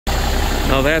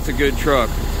Now that's a good truck.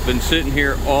 Been sitting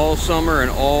here all summer and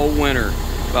all winter.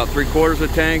 About 3/4 of the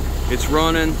tank. It's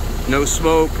running, no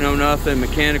smoke, no nothing.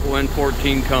 Mechanical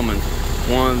N14 Cummins.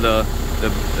 One of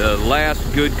the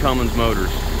last good Cummins motors.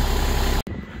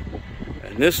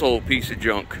 And this old piece of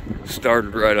junk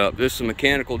started right up. This is a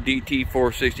mechanical DT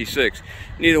 466.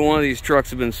 Neither one of these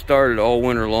trucks have been started all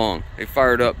winter long. They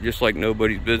fired up just like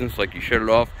nobody's business, like you shut it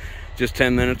off just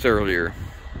 10 minutes earlier.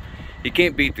 You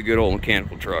can't beat the good old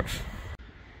mechanical trucks.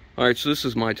 Alright, so this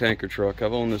is my tanker truck.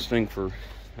 I've owned this thing for,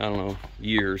 I don't know,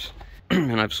 years.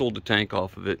 And I've sold the tank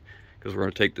off of it because we're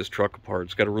going to take this truck apart.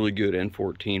 It's got a really good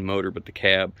N14 motor, but the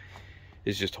cab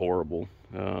is just horrible.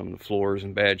 The floor is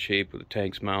in bad shape with the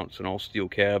tank's mounts and all steel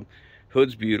cab.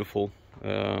 Hood's beautiful.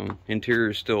 Interior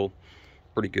is still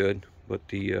pretty good, but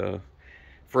the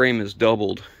frame is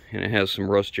doubled and it has some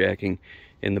rust jacking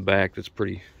in the back that's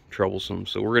pretty troublesome.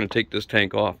 So we're going to take this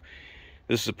tank off.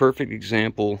 This is a perfect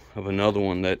example of another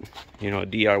one that, you know, a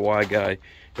DIY guy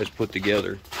has put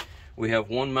together. We have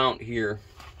one mount here.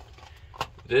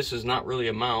 This is not really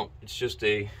a mount. It's just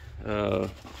a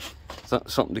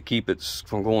something to keep it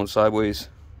from going sideways,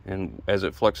 and as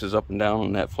it flexes up and down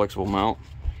on that flexible mount.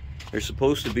 There's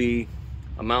supposed to be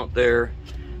a mount there,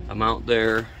 a mount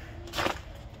there.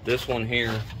 This one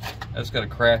here, that's got a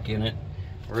crack in it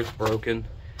or it's broken.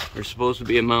 There's supposed to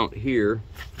be a mount here,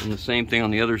 and the same thing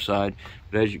on the other side.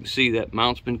 But as you can see, that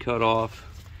mount's been cut off,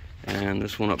 and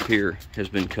this one up here has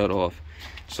been cut off.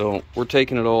 So we're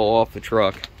taking it all off the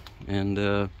truck, and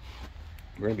we're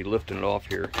gonna be lifting it off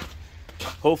here.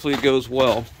 Hopefully it goes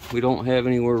well. We don't have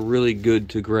anywhere really good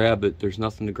to grab it. There's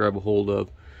nothing to grab a hold of.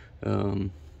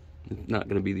 It's not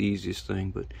gonna be the easiest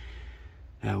thing, but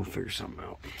we'll figure something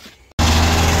out.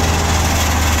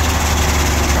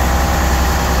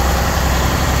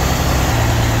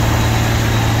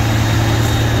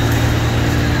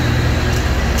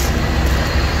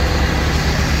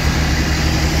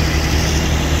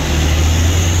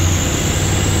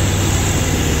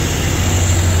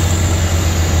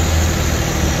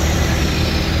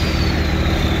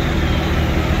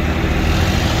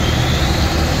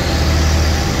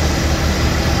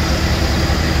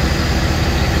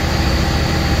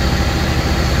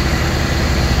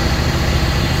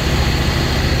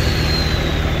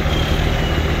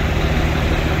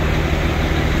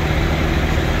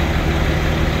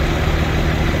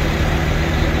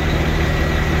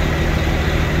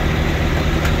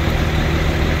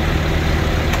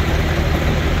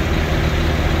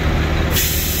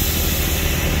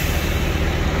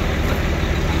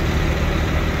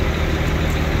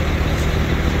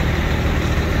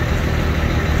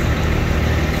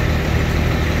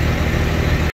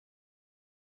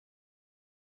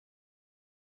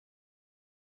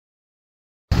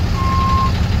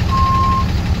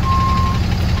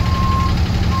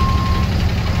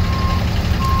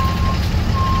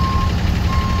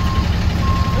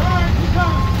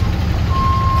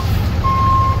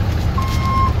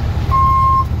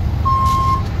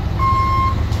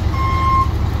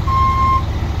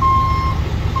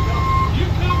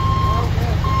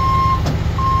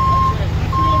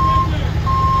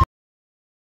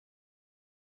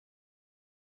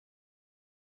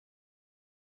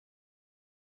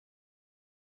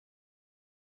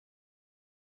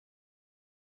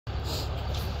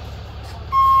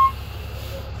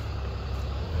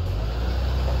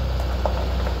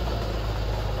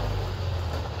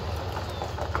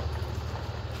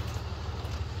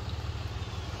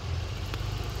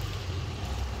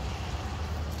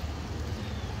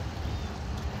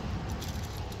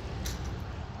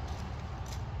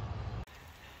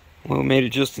 Well, we made it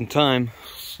just in time.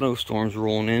 Snowstorms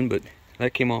rolling in, but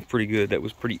that came off pretty good. That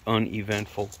was pretty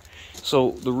uneventful.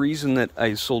 So the reason that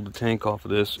I sold the tank off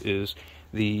of this is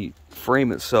the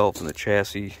frame itself and the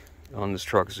chassis on this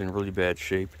truck is in really bad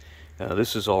shape.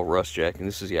 This is all rust jacking.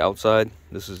 This is the outside.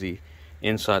 This is the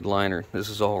inside liner. This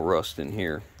is all rust in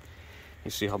here.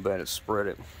 You see how bad it spread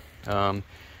it.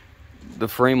 The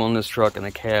frame on this truck and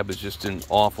the cab is just in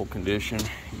awful condition.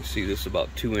 You see this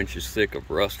about 2 inches thick of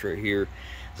rust right here.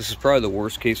 This is probably the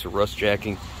worst case of rust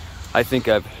jacking I think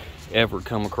I've ever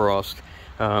come across.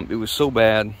 It was so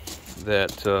bad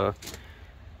that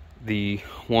the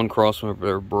one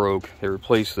crossmember broke. They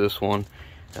replaced this one.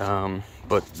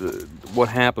 But what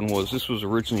happened was, this was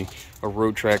originally a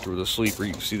road tractor with a sleeper.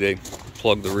 You can see they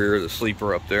plugged the rear of the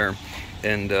sleeper up there.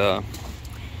 And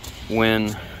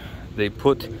when they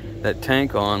put that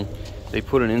tank on, they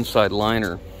put an inside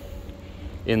liner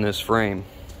in this frame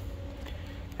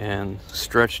and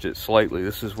stretched it slightly.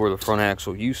 This is where the front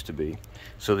axle used to be.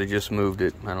 So they just moved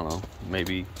it, I don't know,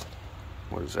 maybe,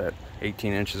 what is that,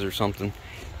 18 inches or something.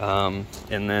 And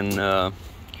then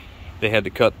they had to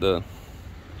cut the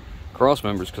cross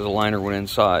members because the liner went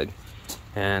inside.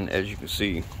 And as you can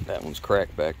see, that one's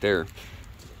cracked back there.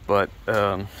 But,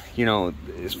 you know,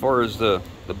 as far as the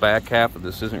back half of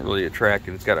this isn't really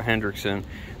attractive. It's got a Hendrickson.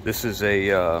 This is a,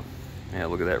 yeah,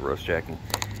 look at that rust jacking.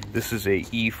 This is a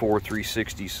E4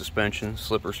 360 suspension,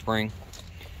 slipper spring.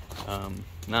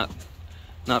 Not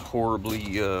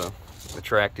horribly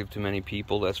attractive to many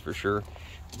people, that's for sure.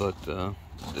 But the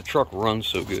truck runs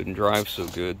so good and drives so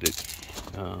good that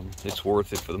it's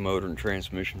worth it for the motor and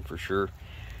transmission for sure.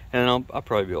 And I'll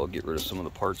probably be able to get rid of some of the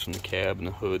parts from the cab and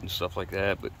the hood and stuff like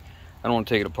that, but I don't want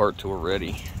to take it apart till we're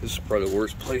ready. This is probably the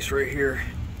worst place right here.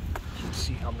 You can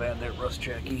see how bad that rust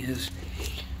jacking is.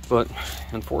 But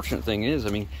unfortunate thing is, I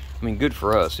mean, good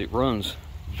for us. It runs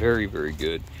very, very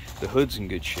good. The hood's in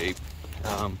good shape.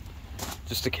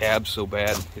 Just the cab's so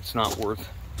bad, it's not worth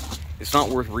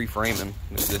reframing.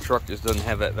 The truck just doesn't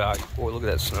have that value. Boy, look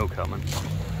at that snow coming.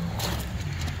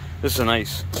 This is a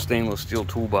nice stainless steel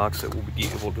toolbox that we'll be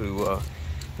able to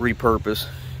repurpose.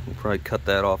 We'll probably cut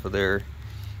that off of there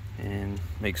and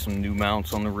make some new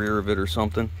mounts on the rear of it or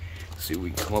something. See what we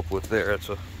can come up with there. That's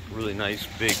a really nice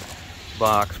big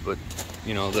box, but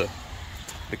you know, the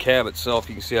cab itself,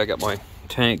 you can see I got my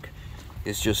tank.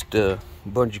 It's just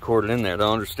bungee corded in there. Now,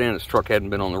 I understand this truck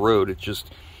hadn't been on the road. It's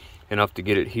just enough to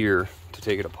get it here to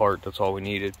take it apart. That's all we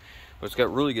needed. But it's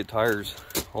got really good tires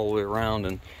all the way around,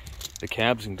 and the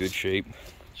cab's in good shape.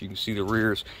 As you can see, the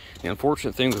rears. The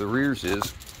unfortunate thing with the rears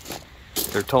is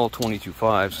they're tall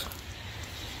 22.5s,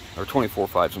 or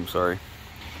 24.5s, I'm sorry.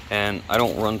 And I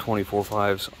don't run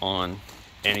 24.5s on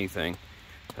anything.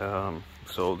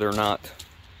 So they're not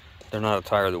a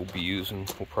tire that we'll be using.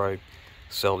 We'll probably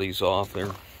sell these off.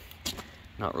 They're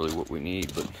not really what we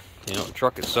need, but you know, the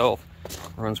truck itself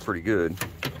runs pretty good.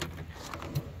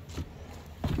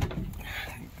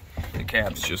 The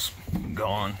cab's just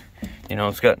gone. You know,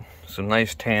 it's got some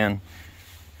nice tan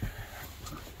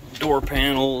door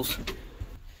panels.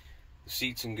 The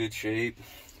seat's in good shape.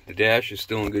 The dash is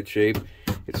still in good shape.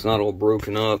 It's not all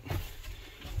broken up.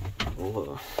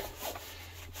 We'll,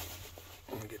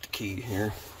 let me get the key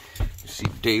here. You see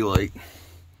daylight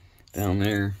down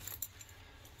there.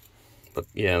 But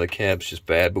yeah, the cab's just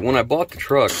bad. But when I bought the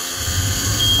truck,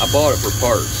 I bought it for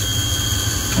parts.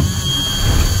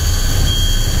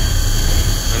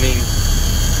 I mean,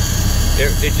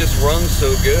 it just runs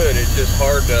so good. It's just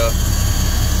hard to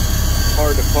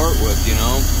part with, you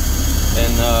know.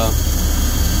 And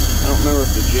I don't remember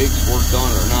if the jakes worked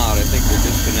on it or not. I think they're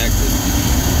disconnected.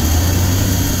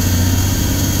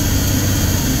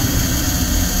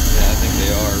 Yeah, I think they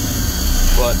are.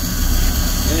 But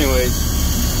anyways,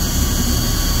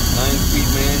 9-speed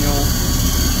manual.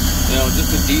 You know,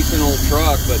 just a decent old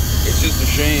truck, but it's just a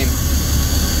shame.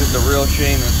 Just a real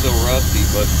shame it's so rusty,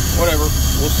 but whatever.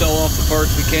 We'll sell off the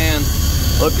parts we can.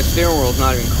 Look, the steering wheel's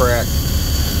not even cracked.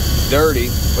 It's dirty,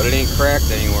 but it ain't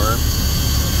cracked anywhere.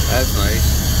 That's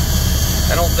nice.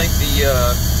 I don't think the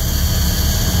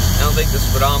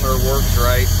speedometer works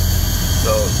right,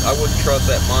 so I wouldn't trust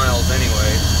that miles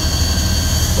anyway.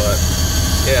 But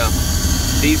yeah,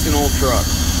 decent old truck.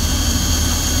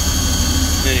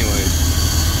 Anyways,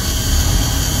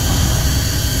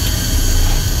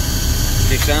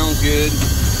 it sounds good.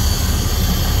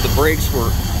 The brakes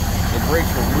were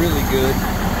really good.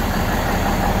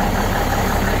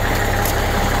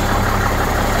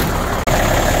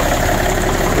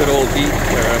 Good old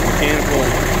mechanical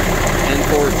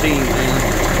N14, man.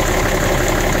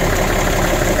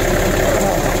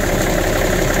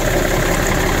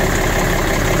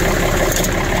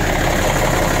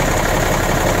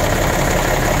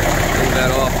 Leave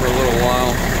that off for a little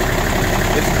while.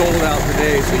 It's cold out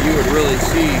today, so you would really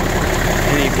see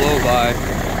any blow-by.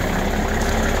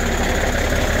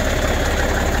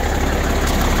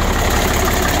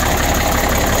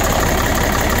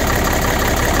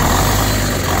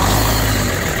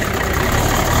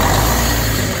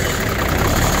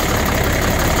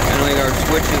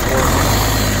 Switches working.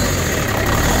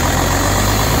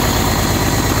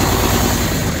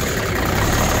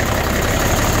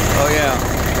 Oh yeah,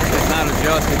 it's not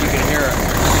adjusted, you can hear it.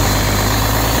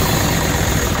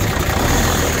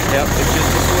 Yep, it's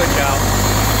just a switch out.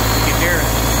 You can hear it.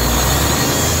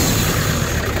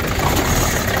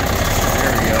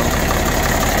 There we go.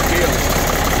 Feel it.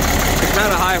 It's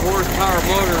not a high horsepower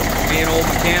motor, being old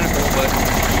mechanical, but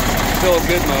still a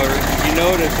good motor. You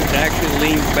notice it actually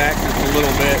leans back just a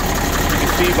little bit. You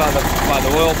can see by the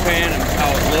oil pan and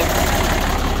how it looks.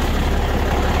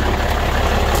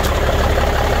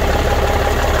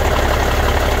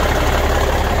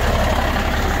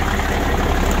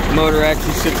 The motor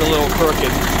actually sits a little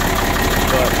crooked.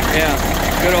 But yeah,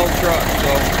 good old truck. So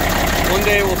one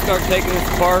day we'll start taking this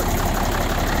apart.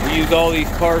 We use all these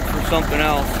parts for something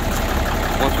else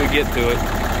once we get to it.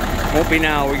 Won't be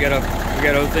now. We got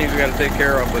other things we gotta take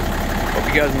care of. But hope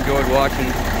you guys enjoyed watching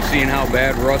and seeing how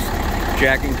bad rust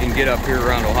jacking can get up here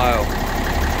around Ohio,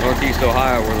 Northeast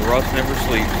Ohio, where the rust never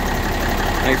sleeps.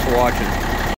 Thanks for watching.